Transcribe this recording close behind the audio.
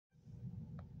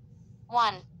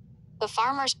1. The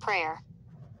Farmer's Prayer.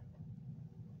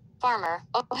 Farmer,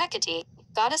 O Hecate,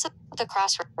 goddess of the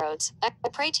crossroads, I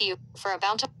pray to you for a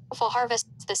bountiful harvest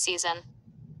this season.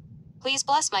 Please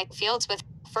bless my fields with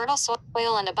fertile soil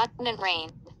and abundant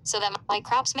rain, so that my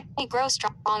crops may grow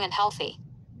strong and healthy.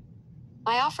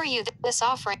 I offer you this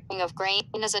offering of grain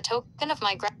as a token of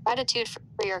my gratitude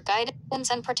for your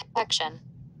guidance and protection.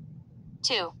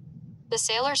 2. The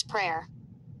Sailor's Prayer.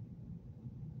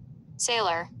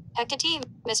 Sailor, Hecate,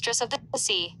 mistress of the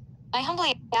sea, I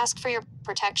humbly ask for your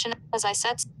protection as I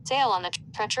set sail on the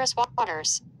treacherous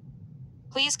waters.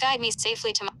 Please guide me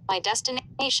safely to my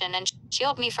destination and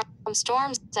shield me from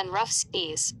storms and rough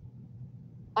seas.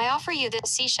 I offer you this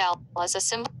seashell as a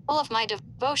symbol of my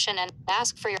devotion and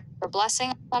ask for your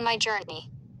blessing on my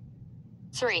journey.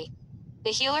 3.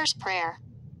 The Healer's Prayer.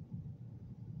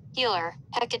 Healer,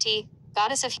 Hecate,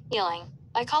 goddess of healing,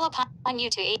 I call upon you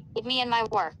to aid me in my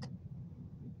work.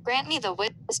 Grant me the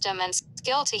wisdom and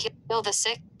skill to heal the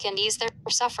sick and ease their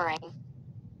suffering.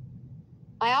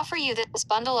 I offer you this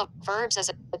bundle of verbs as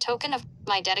a token of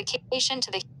my dedication to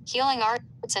the healing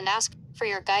arts and ask for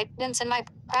your guidance in my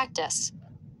practice.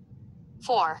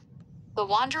 4. The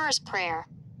Wanderer's Prayer.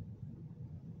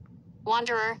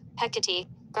 Wanderer, Hecate,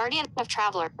 guardian of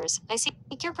travelers, I seek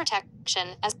your protection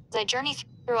as I journey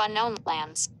through unknown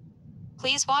lands.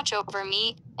 Please watch over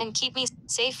me and keep me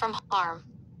safe from harm.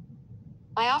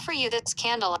 I offer you this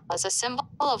candle as a symbol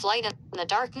of light in the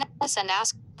darkness and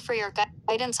ask for your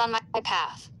guidance on my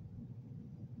path.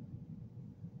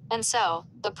 And so,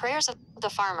 the prayers of the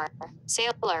farmer,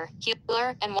 sailor,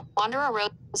 healer, and wanderer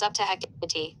rose up to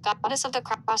Hecate, goddess of the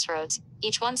crossroads,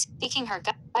 each one seeking her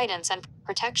guidance and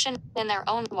protection in their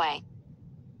own way.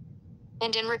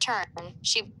 And in return,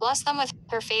 she blessed them with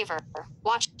her favor,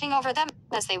 watching over them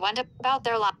as they went about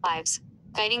their lives,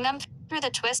 guiding them through the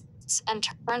twists and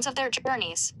turns of their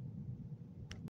journeys.